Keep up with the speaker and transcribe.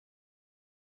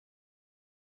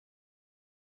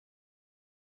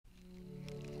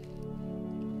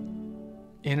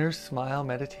Inner smile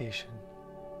meditation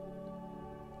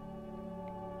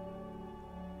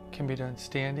can be done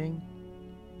standing,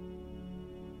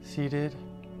 seated,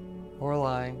 or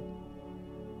lying,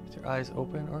 with your eyes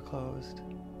open or closed.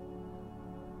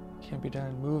 It can be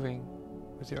done moving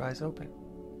with your eyes open.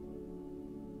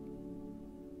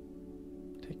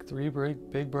 Take 3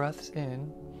 big breaths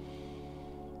in.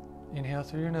 Inhale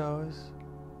through your nose.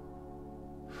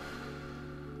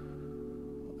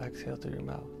 Exhale through your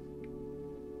mouth.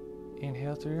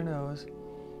 Inhale through your nose.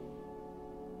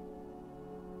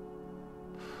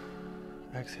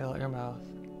 Exhale out your mouth.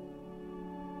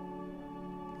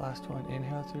 Last one,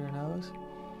 inhale through your nose.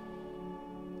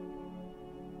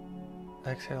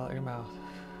 Exhale out your mouth.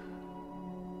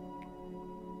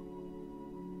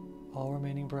 All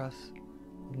remaining breaths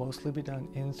will mostly be done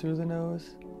in through the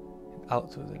nose and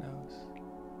out through the nose.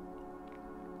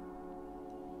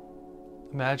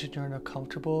 Imagine you're in a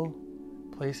comfortable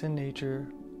place in nature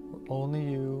where only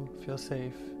you feel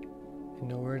safe and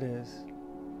know where it is.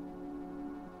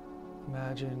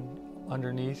 Imagine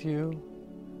underneath you,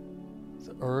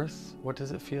 the earth. What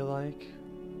does it feel like?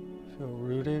 Feel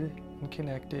rooted and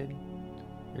connected.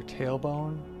 Your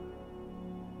tailbone,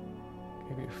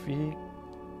 maybe your feet,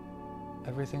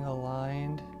 everything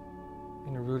aligned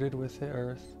and rooted with the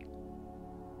earth.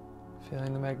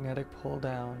 Feeling the magnetic pull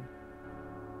down,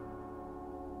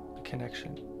 the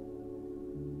connection.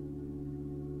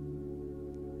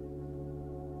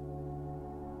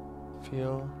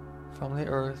 Feel from the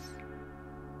earth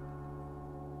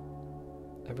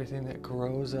everything that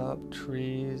grows up,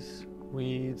 trees,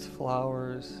 weeds,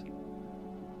 flowers,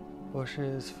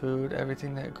 bushes, food,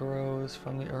 everything that grows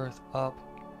from the earth up,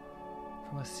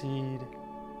 from a seed.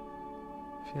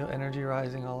 Feel energy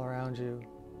rising all around you.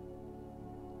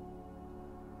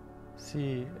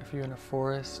 See if you're in a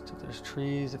forest, if there's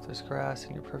trees, if there's grass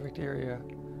in your perfect area,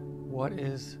 what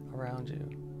is around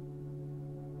you.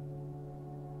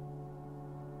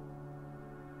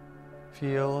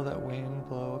 Feel that wind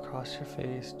blow across your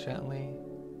face gently.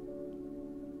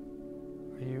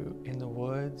 Are you in the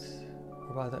woods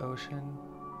or by the ocean?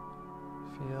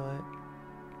 Feel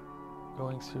it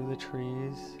going through the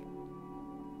trees,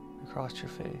 across your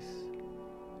face.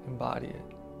 Embody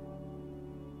it.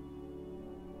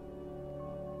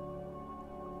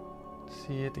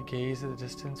 See at the gaze of the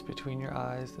distance between your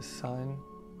eyes the sun,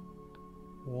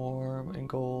 warm and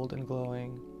gold and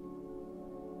glowing,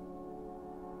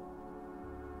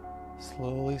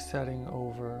 slowly setting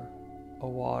over a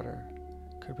water.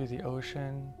 Could be the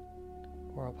ocean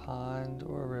or a pond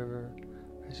or a river.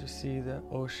 As you see the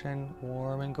ocean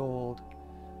warm and gold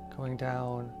going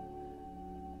down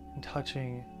and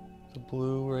touching the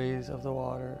blue rays of the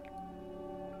water.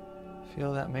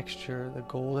 Feel that mixture, the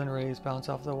golden rays bounce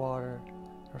off the water,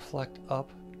 reflect up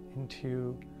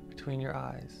into between your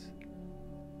eyes.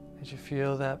 As you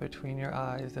feel that between your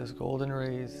eyes, those golden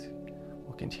rays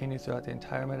will continue throughout the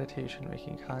entire meditation,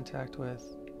 making contact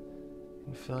with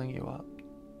and filling you up.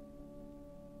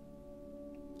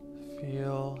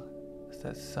 Feel as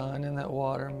that sun and that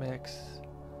water mix,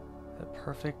 that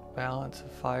perfect balance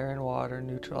of fire and water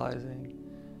neutralizing.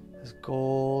 This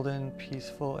golden,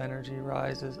 peaceful energy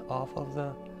rises off of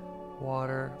the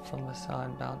water from the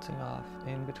sun, bouncing off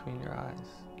in between your eyes.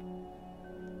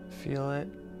 Feel it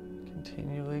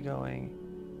continually going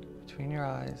between your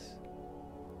eyes.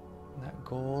 And that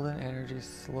golden energy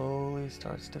slowly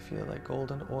starts to feel like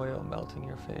golden oil melting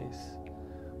your face.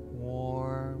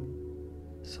 Warm,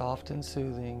 soft and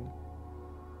soothing.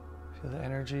 Feel the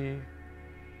energy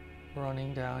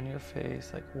running down your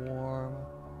face like warm,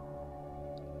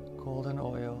 golden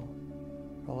oil,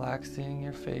 relaxing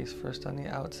your face first on the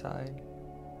outside,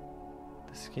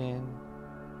 the skin,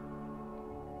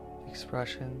 the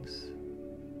expressions,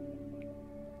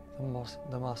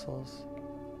 the muscles,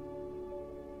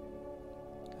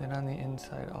 then on the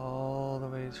inside all the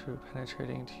way through,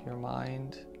 penetrating to your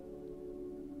mind,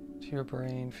 to your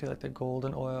brain. Feel like the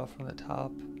golden oil from the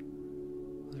top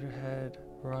of your head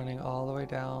running all the way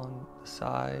down the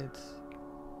sides,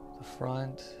 the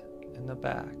front, and the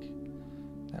back.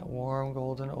 That warm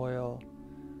golden oil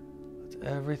lets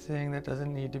everything that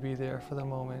doesn't need to be there for the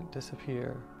moment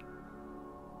disappear.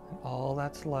 And all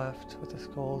that's left with this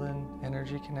golden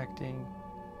energy connecting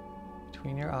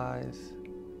between your eyes.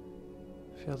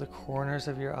 Feel the corners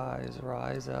of your eyes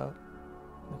rise up,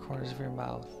 the corners of your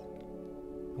mouth.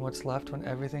 And what's left when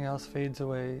everything else fades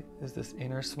away is this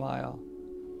inner smile.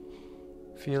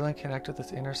 Feel and connect with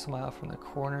this inner smile from the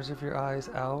corners of your eyes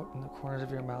out and the corners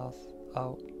of your mouth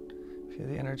out. Feel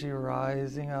the energy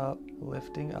rising up,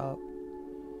 lifting up.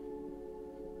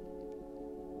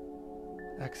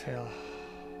 Exhale.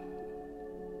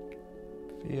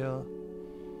 Feel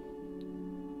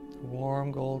the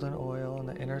warm golden oil in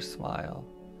the inner smile.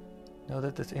 Know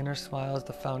that this inner smile is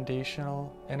the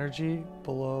foundational energy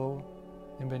below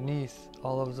and beneath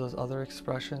all of those other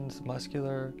expressions,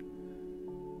 muscular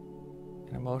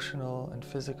and emotional and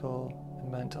physical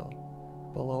and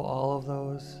mental. Below all of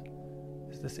those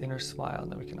is this inner smile.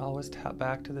 And then we can always tap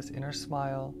back to this inner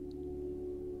smile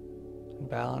and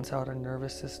balance out our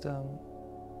nervous system,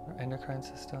 our endocrine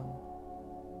system.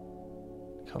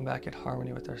 Come back in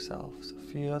harmony with ourselves. So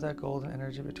feel that golden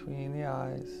energy between the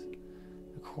eyes,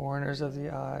 the corners of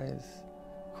the eyes,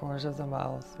 corners of the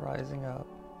mouth rising up,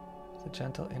 the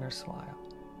gentle inner smile.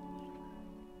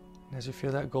 And as you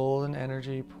feel that golden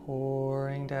energy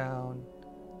pouring down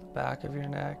the back of your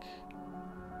neck,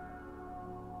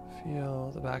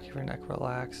 feel the back of your neck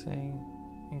relaxing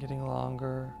and getting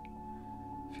longer.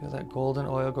 Feel that golden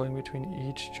oil going between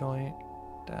each joint,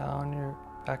 down your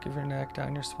back of your neck,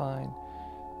 down your spine.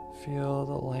 Feel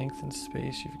the length and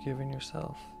space you've given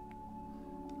yourself.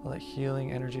 All that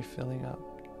healing energy filling up.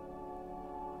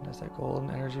 And as that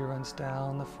golden energy runs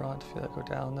down the front, feel it go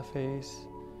down the face,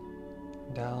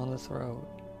 down the throat.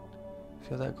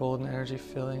 Feel that golden energy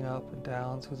filling up and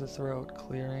down through the throat,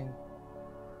 clearing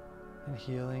and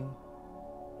healing.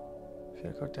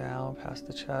 Feel it go down past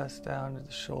the chest, down to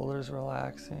the shoulders,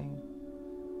 relaxing,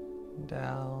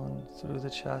 down through the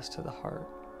chest to the heart.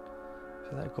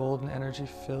 Feel that golden energy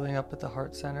filling up at the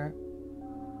heart center.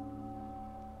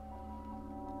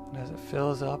 And as it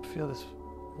fills up, feel this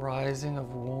rising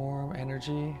of warm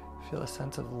energy. Feel a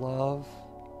sense of love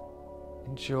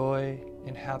and joy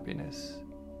and happiness.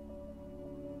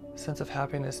 A sense of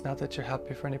happiness, not that you're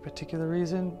happy for any particular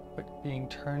reason, but being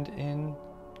turned in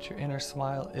to your inner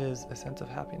smile is a sense of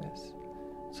happiness.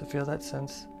 So feel that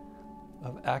sense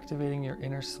of activating your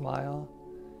inner smile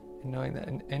and knowing that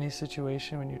in any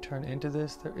situation when you turn into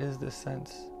this, there is this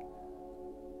sense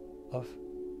of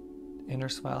inner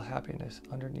smile happiness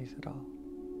underneath it all.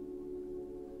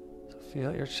 So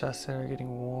feel your chest center getting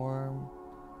warm,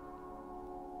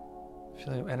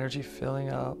 feeling energy filling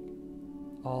up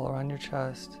all around your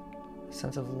chest, a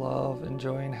sense of love and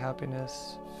joy and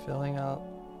happiness filling up.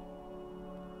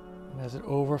 And as it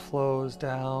overflows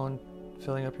down,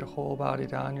 filling up your whole body,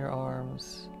 down your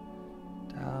arms,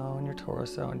 down your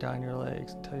torso and down your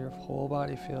legs until your whole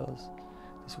body feels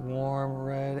this warm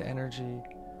red energy,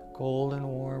 golden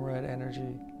warm red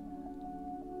energy,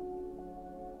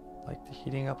 like the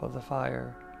heating up of the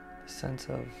fire, the sense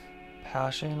of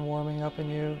passion warming up in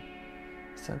you,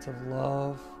 a sense of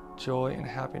love, joy, and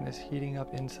happiness heating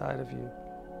up inside of you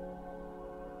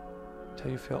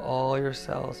until you feel all your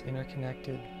cells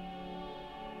interconnected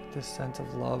with this sense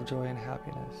of love, joy, and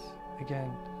happiness.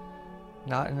 Again,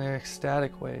 not in an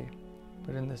ecstatic way,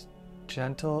 but in this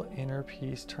gentle inner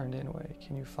peace turned in way.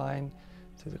 Can you find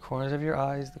through the corners of your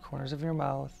eyes, the corners of your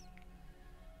mouth,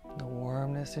 and the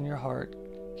warmness in your heart,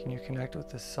 can you connect with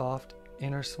this soft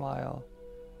inner smile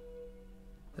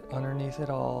that underneath it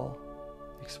all,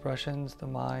 the expressions, the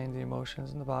mind, the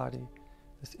emotions, and the body,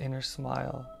 this inner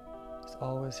smile is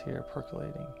always here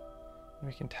percolating, and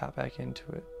we can tap back into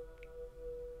it.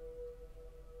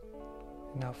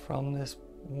 And now from this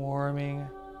warming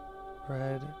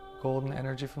red golden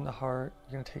energy from the heart,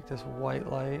 we're going to take this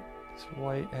white light, this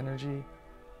white energy,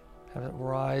 have it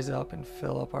rise up and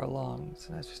fill up our lungs.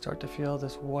 And as we start to feel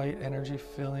this white energy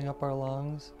filling up our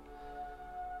lungs,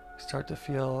 we start to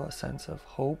feel a sense of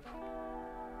hope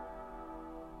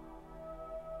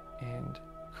and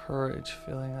courage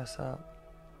filling us up.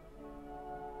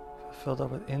 Filled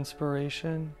up with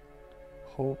inspiration,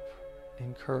 hope,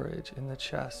 and courage in the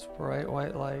chest, bright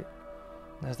white light.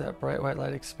 And as that bright white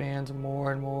light expands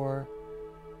more and more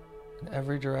in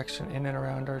every direction in and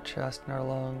around our chest and our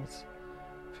lungs,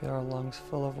 feel our lungs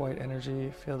full of white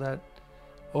energy. Feel that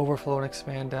overflow and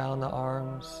expand down the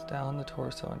arms, down the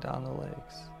torso, and down the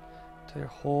legs, until your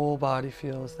whole body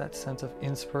feels that sense of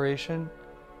inspiration,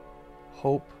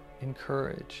 hope, and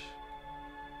courage.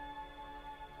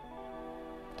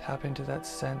 Tap into that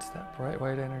sense, that bright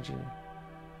white energy.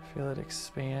 Feel it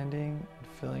expanding and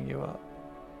filling you up.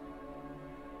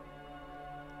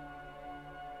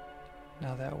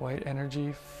 Now that white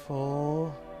energy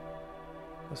full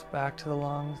goes back to the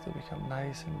lungs. They become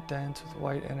nice and dense with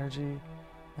white energy.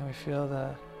 And we feel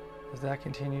that as that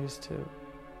continues to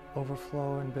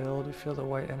overflow and build, we feel the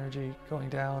white energy going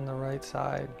down the right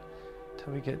side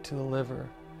till we get to the liver.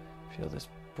 Feel this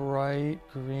bright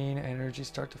green energy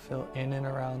start to fill in and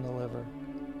around the liver.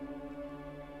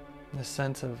 And the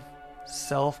sense of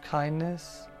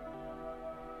self-kindness.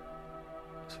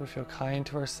 So we feel kind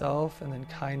to ourselves and then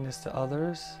kindness to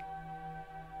others.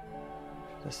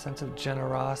 The sense of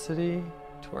generosity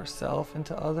to ourselves and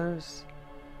to others.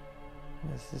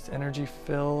 And as this energy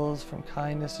fills from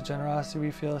kindness to generosity,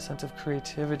 we feel a sense of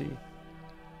creativity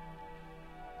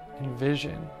and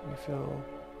vision. We feel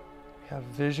we have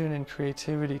vision and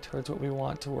creativity towards what we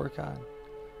want to work on.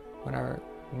 When our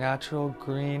natural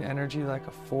green energy, like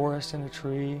a forest and a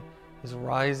tree, is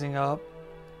rising up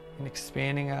and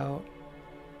expanding out,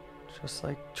 just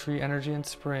like tree energy in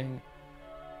spring,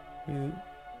 we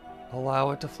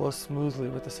allow it to flow smoothly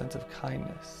with a sense of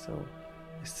kindness. So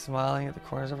smiling at the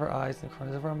corners of our eyes and the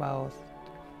corners of our mouth,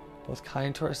 both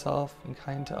kind to ourselves and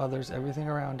kind to others, everything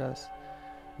around us,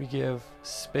 we give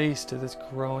space to this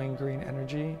growing green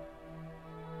energy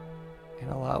and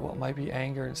allow what might be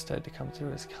anger instead to come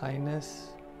through as kindness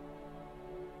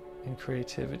and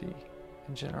creativity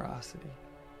and generosity.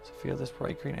 So feel this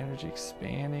bright green energy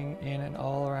expanding in and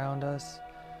all around us,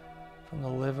 from the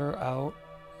liver out,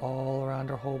 all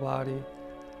around our whole body.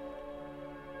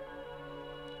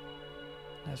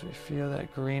 As we feel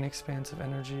that green expansive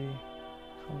energy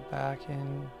come back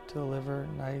into the liver,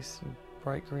 nice and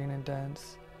bright green and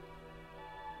dense.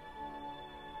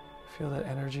 Feel that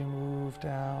energy move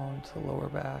down to the lower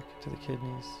back, to the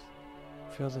kidneys.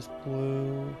 Feel this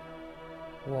blue,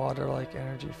 water-like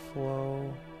energy flow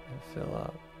and fill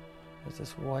up. As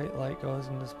this white light goes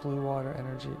in this blue water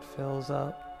energy, it fills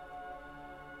up,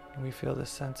 and we feel this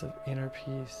sense of inner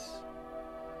peace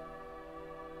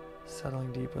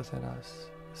settling deep within us.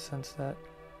 A sense that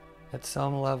at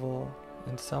some level,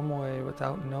 in some way,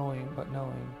 without knowing, but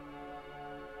knowing,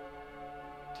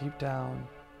 deep down,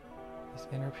 this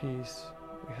inner peace,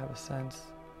 we have a sense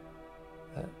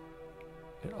that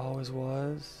it always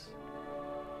was,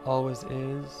 always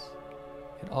is,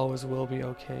 and always will be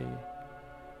okay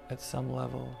at some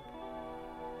level.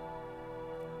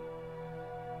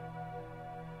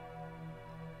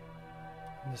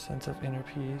 And the sense of inner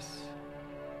peace,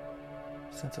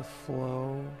 sense of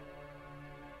flow,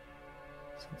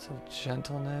 sense of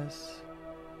gentleness,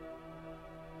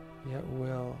 yet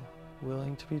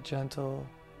willing to be gentle,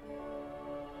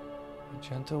 a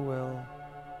gentle will,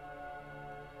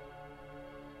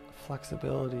 a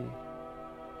flexibility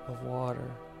of water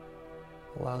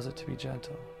allows it to be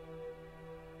gentle,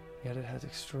 yet it has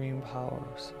extreme power.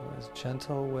 So it's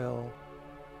gentle will,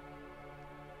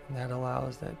 and that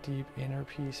allows that deep inner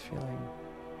peace feeling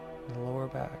in the lower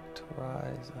back to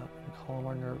rise up and calm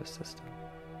our nervous system.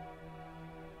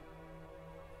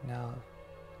 Now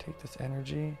take this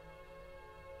energy,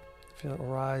 feel it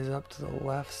rise up to the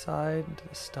left side, into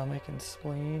the stomach and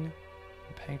spleen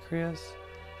and pancreas.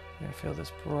 You're going to feel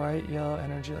this bright yellow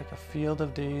energy like a field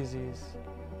of daisies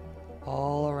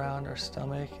all around our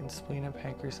stomach and spleen and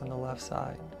pancreas on the left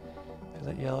side. Feel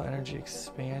that yellow energy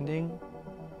expanding,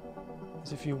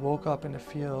 as if you woke up in a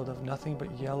field of nothing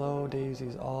but yellow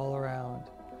daisies all around.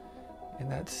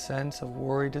 And that sense of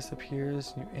worry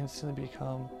disappears, and you instantly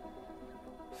become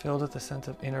filled with a sense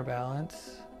of inner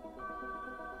balance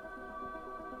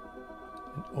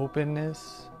and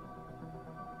openness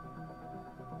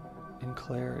and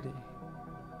clarity.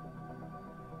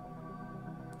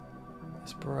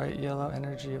 This bright yellow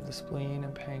energy of the spleen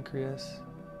and pancreas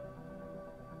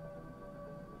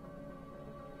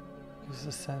gives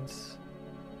a sense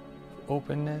of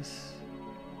openness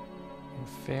and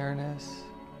fairness,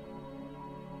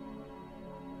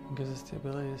 and gives us the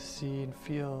ability to see and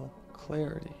feel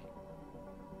clarity.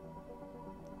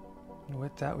 And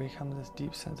with that, we come to this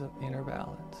deep sense of inner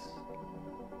balance.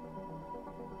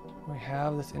 When we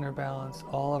have this inner balance,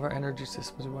 all of our energy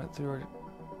systems we went through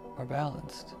are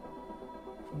balanced.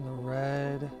 From the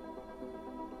red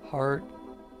heart,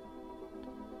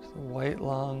 to the white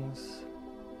lungs,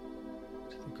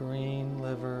 to the green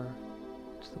liver,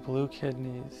 to the blue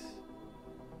kidneys,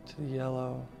 to the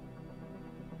yellow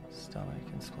stomach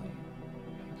and spleen,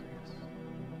 pancreas.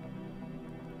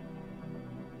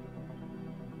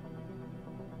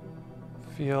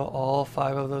 Feel all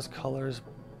 5 of those colors,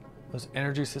 those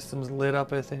energy systems lit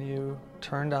up within you,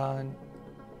 turned on,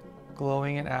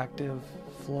 glowing and active,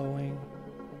 flowing.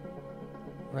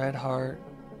 Red heart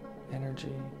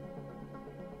energy,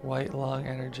 white lung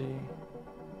energy,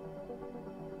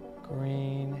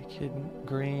 green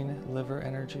liver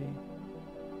energy,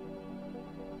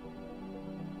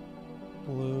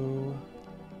 blue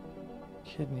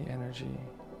kidney energy,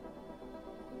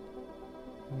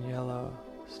 and yellow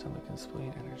stomach and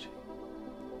spleen energy.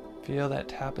 Feel that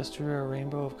tapestry or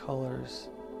rainbow of colors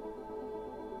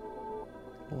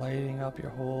lighting up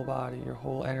your whole body, your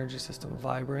whole energy system,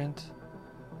 vibrant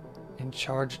and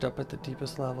charged up at the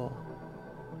deepest level.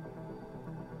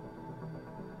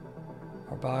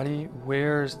 Our body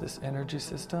wears this energy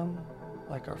system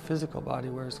like our physical body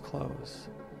wears clothes.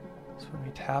 So when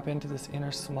we tap into this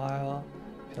inner smile,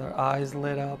 feel our eyes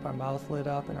lit up, our mouth lit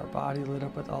up, and our body lit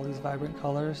up with all these vibrant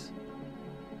colors,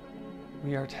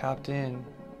 we are tapped in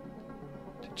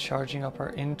to charging up our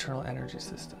internal energy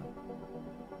system.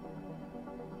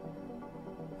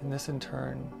 And this in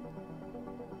turn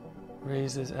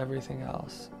raises everything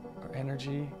else. Our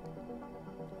energy,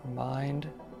 our mind,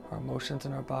 our emotions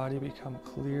in our body become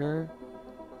clearer,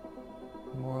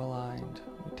 more aligned.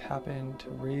 We tap into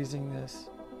raising this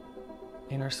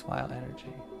inner smile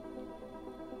energy.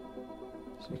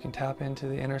 So you can tap into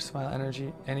the inner smile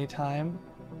energy anytime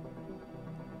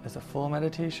as a full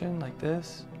meditation like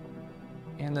this,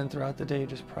 and then throughout the day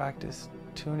just practice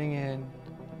tuning in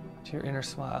to your inner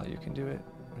smile. You can do it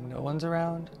when no one's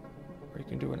around, or you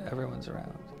can do it when everyone's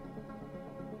around.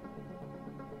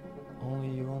 Only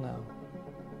you will know.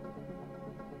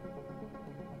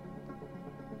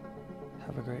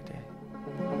 Have a great day.